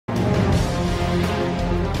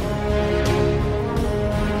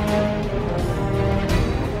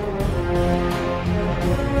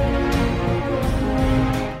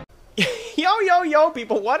go,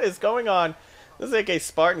 people. What is going on? This is AK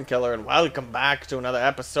Spartan Killer, and welcome back to another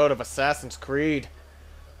episode of Assassin's Creed.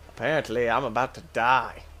 Apparently, I'm about to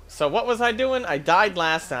die. So what was I doing? I died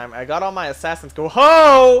last time. I got all my assassins go.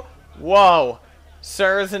 Ho! Whoa.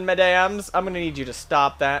 Sirs and madams, I'm going to need you to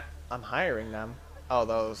stop that. I'm hiring them. Oh,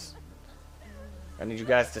 those. I need you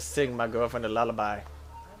guys to sing my girlfriend a lullaby.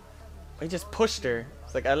 I just pushed her.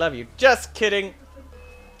 It's like, I love you. Just kidding.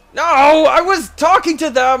 No, I was talking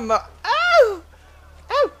to them. Ow!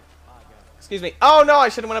 Ow! Excuse me. Oh, no, I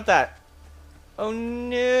should have went up that. Oh,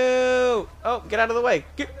 no. Oh, get out of the way.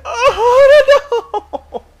 Oh,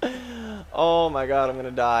 no. Oh, my God, I'm going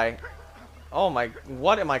to die. Oh, my.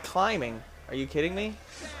 What am I climbing? Are you kidding me?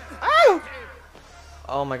 Ow!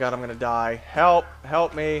 Oh, my God, I'm going to die. Help.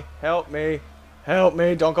 Help me. Help me. Help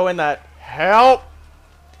me. Don't go in that. Help.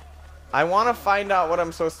 I want to find out what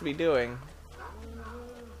I'm supposed to be doing.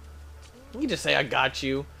 You just say, I got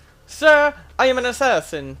you. Sir, I am an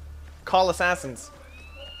assassin. Call assassins.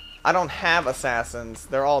 I don't have assassins.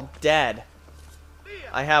 They're all dead.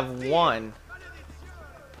 I have one.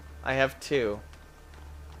 I have two.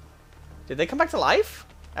 Did they come back to life?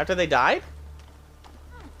 After they died?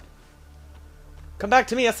 Come back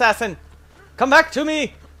to me, assassin. Come back to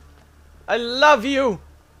me. I love you.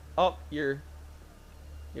 Oh, you're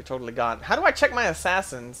totally gone. How do I check my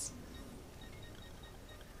assassins?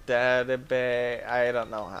 I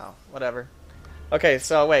don't know how. Whatever. Okay,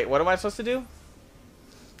 so wait, what am I supposed to do?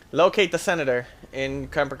 Locate the senator in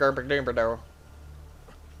I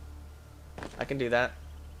can do that.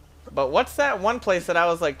 But what's that one place that I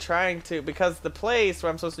was like trying to, because the place where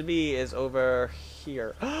I'm supposed to be is over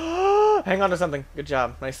here. Hang on to something. Good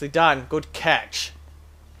job. Nicely done. Good catch.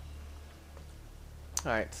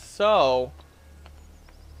 Alright, so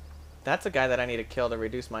that's a guy that I need to kill to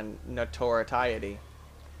reduce my notoriety.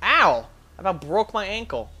 Ow! I about broke my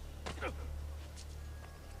ankle.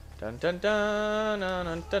 Dun dun dun dun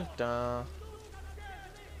dun dun dun.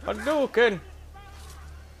 Hadouken!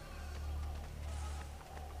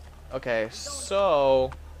 Okay, so.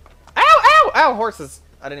 Ow! Ow! Ow! Horses!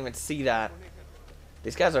 I didn't even see that.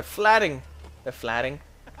 These guys are flatting. They're flatting.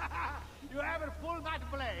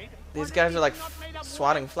 These guys are like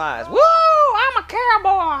swatting flies. Woo! I'm a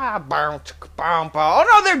cowboy! Oh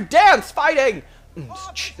no, they're dance fighting!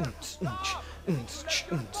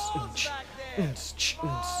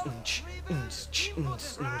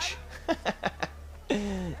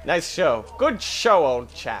 Nice show. Good show,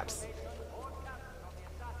 old chaps.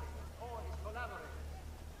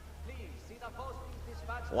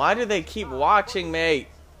 Why do they keep watching me?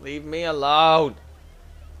 Leave me alone.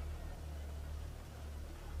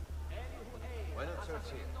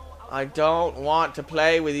 I don't want to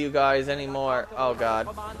play with you guys anymore. Oh God.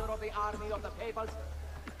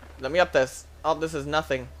 Let me up this. Oh, this is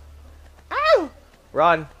nothing. Ow!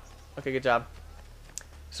 Run. Okay, good job.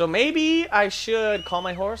 So maybe I should call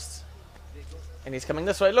my horse. And he's coming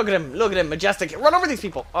this way. Look at him. Look at him. Majestic. Run over these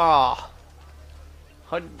people. Ah.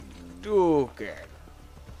 Oh. Hadouken.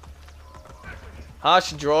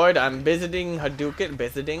 Hush, droid. I'm visiting Hadouken.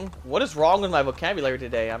 Visiting? What is wrong with my vocabulary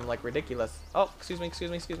today? I'm like ridiculous. Oh, excuse me,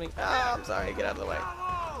 excuse me, excuse me. Oh, I'm sorry. Get out of the way.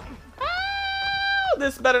 Oh,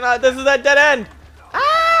 this better not. This is that dead end.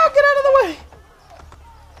 Oh, get out of the way.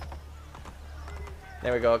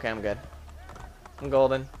 There we go. Okay, I'm good. I'm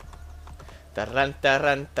golden.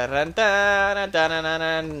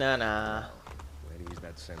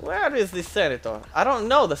 Where is the senator? I don't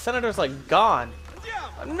know. The senator's like gone.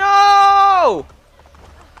 No!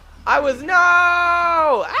 I was no!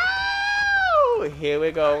 Ow! Here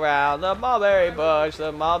we go round the mulberry bush,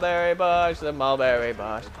 the mulberry bush, the mulberry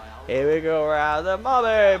bush. Here we go round the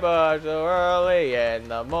mulberry bush so early in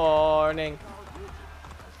the morning.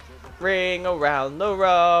 Ring around the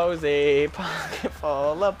rosy, pocket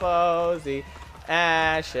full of posy.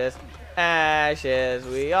 Ashes, ashes,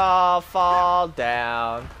 we all fall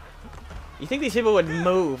down. You think these people would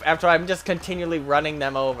move after I'm just continually running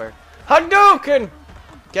them over? Hadouken!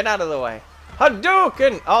 Get out of the way.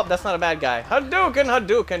 Hadouken! Oh, that's not a bad guy. Hadouken,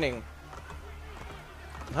 Hadoukening.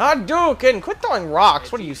 Hadouken! Quit throwing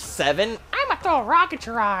rocks. What are you, 7? I'm gonna throw a rock at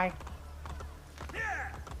your eye.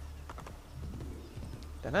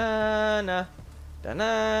 Da-na-na.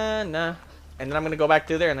 Da-na-na. And then I'm gonna go back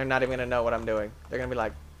through there and they're not even gonna know what I'm doing. They're gonna be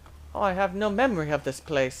like, oh, I have no memory of this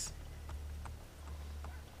place.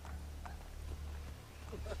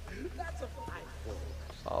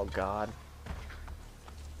 Oh God.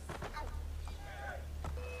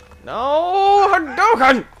 No,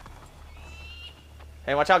 Hadouken!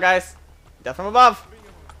 Hey, watch out, guys. Death from above.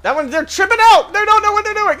 That one, they're tripping out. They don't know what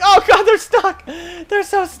they're doing. Oh God, they're stuck. They're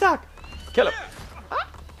so stuck. Kill him.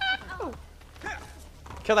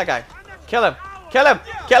 Kill that guy. Kill him. Kill him.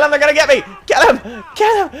 Kill him. They're gonna get me. Kill him.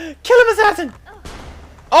 Kill him. Kill him, assassin.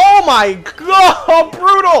 Oh my god.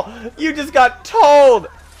 Brutal. You just got told.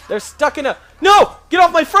 They're stuck in a... No. Get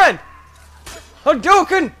off my friend.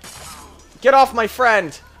 Hadouken. Get off my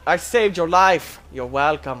friend. I saved your life. You're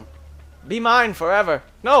welcome. Be mine forever.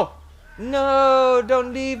 No. No.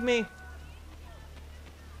 Don't leave me.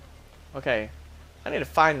 Okay. I need to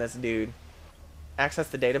find this dude. Access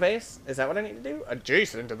the database? Is that what I need to do?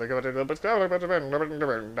 Adjacent to the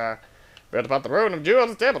read about the ruin of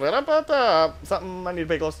Jewel's temple. Something I need to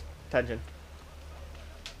pay close attention.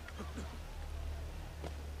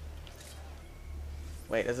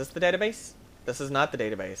 Wait, is this the database? This is not the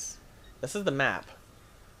database. This is the map.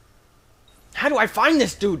 How do I find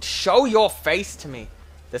this dude? Show your face to me.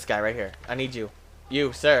 This guy right here. I need you.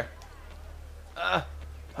 You, sir.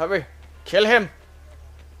 Hurry. Kill him.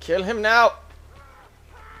 Kill him now.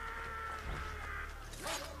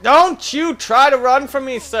 Don't you try to run from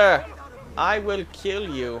me, sir. I will kill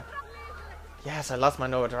you. Yes, I lost my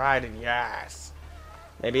notoriety. Yes.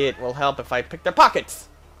 Maybe it will help if I pick their pockets.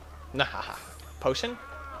 Nah. Potion?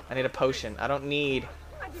 I need a potion. I don't need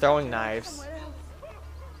throwing knives.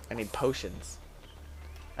 I need potions.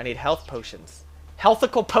 I need health potions.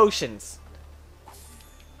 Healthical potions.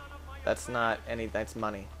 That's not any... That's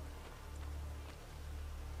money.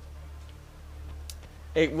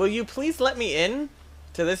 Hey, will you please let me in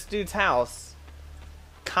to this dude's house?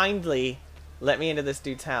 Kindly let me into this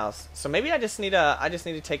dude's house. So maybe I just need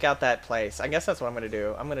to take out that place. I guess that's what I'm gonna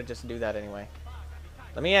do. I'm gonna just do that anyway.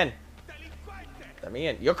 Let me in. Let me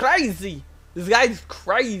in. You're crazy. This guy's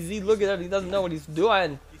crazy. Look at him. He doesn't know what he's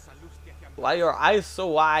doing. Why are your eyes so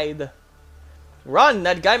wide? Run!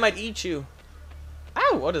 That guy might eat you.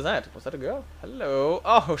 Ow! What is that? Was that a girl? Hello.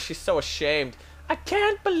 Oh, she's so ashamed. I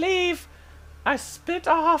can't believe I spit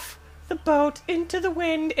off the boat into the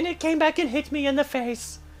wind and it came back and hit me in the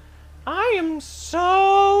face. I am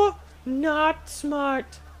so not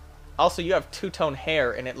smart. Also, you have two-tone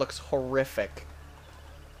hair and it looks horrific.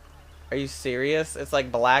 Are you serious? It's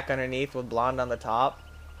like black underneath with blonde on the top.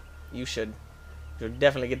 You should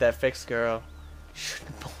definitely get that fixed, girl. You should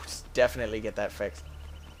most definitely get that fixed.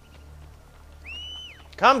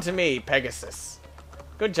 Come to me, Pegasus.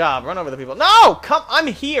 Good job. Run over the people. No! Come! I'm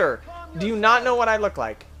here! Do you not know what I look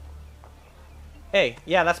like? Hey,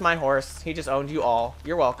 yeah, that's my horse. He just owned you all.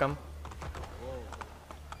 You're welcome.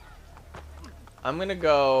 I'm gonna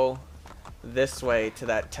go this way to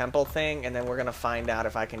that temple thing, and then we're gonna find out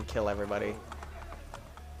if I can kill everybody.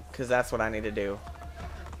 Because that's what I need to do.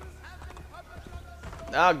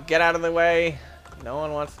 Oh, get out of the way. No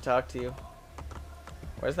one wants to talk to you.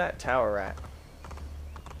 Where's that tower at?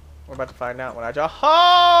 We're about to find out when I draw.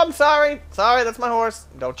 Oh, I'm sorry. Sorry, that's my horse.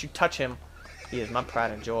 Don't you touch him. He is my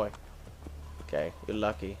pride and joy. Okay, you're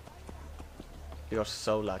lucky. You're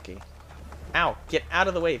so lucky. Ow, get out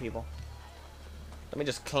of the way, people. Let me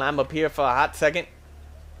just climb up here for a hot second.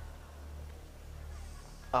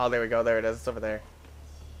 Oh, there we go. There it is. It's over there.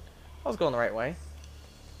 I was going the right way.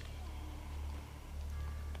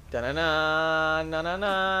 Da-na-na,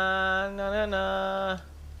 na-na-na, na-na-na.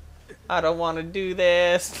 I don't want to do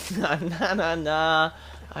this. Na-na-na-na.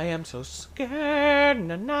 I am so scared.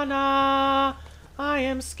 Na-na-na. I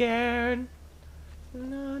am scared.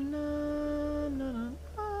 Na-na, na-na,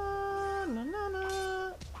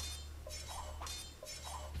 na-na-na.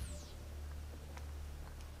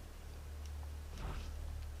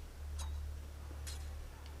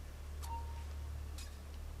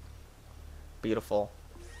 Beautiful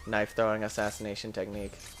knife throwing assassination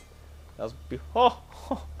technique. That was beautiful.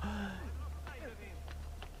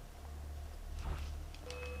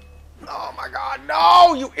 Oh my god,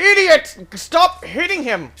 no! You idiot! Stop hitting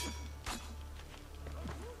him!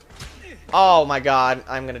 Oh my god,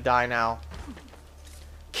 I'm gonna die now.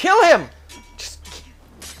 Kill him! Just...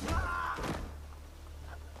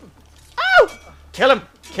 Ow! Kill him!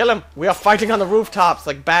 Kill him! We are fighting on the rooftops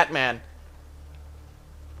like Batman.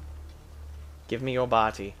 Give me your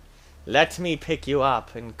body. Let me pick you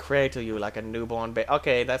up and cradle you like a newborn baby.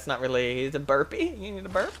 Okay, that's not really... Is it burpee? You need a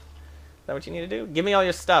burp? Is that what you need to do? Give me all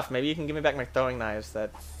your stuff. Maybe you can give me back my throwing knives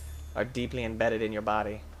that are deeply embedded in your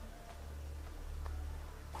body.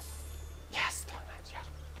 Yes, throwing knives, yeah.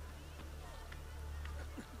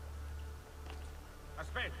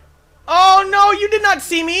 Oh no, you did not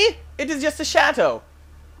see me! It is just a shadow.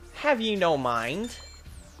 Have you no mind?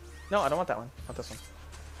 No, I don't want that one. I want this one.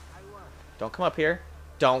 Don't come up here.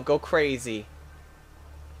 Don't go crazy.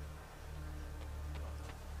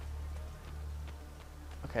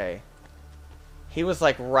 Okay. He was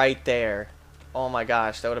like right there. Oh my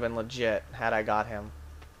gosh, that would have been legit had I got him.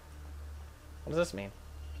 What does this mean?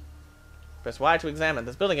 Press Y to examine.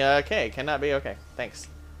 This building, okay, cannot be, okay. Thanks.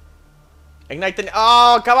 Ignite the...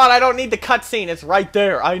 Oh, come on, I don't need the cutscene. It's right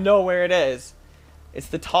there. I know where it is. It's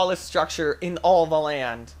the tallest structure in all the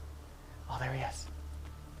land. Oh, there he is.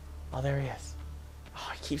 Oh, there he is.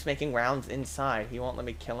 Oh, he keeps making rounds inside. He won't let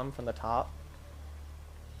me kill him from the top.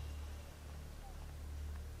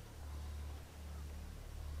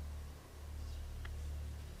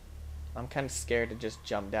 I'm kind of scared to just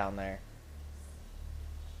jump down there.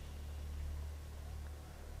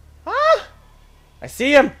 Ah! I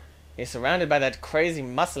see him! He's surrounded by that crazy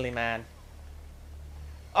muscly man.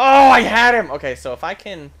 Oh, I had him! Okay, so if I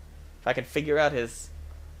can figure out his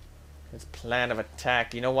plan of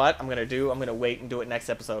attack, you know what I'm gonna wait and do it next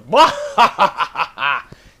episode.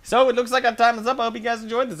 So it looks like our time is up. I hope you guys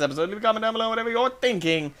enjoyed this episode. Leave a comment down below whatever you're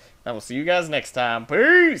thinking. And we'll see you guys next time.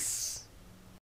 Peace!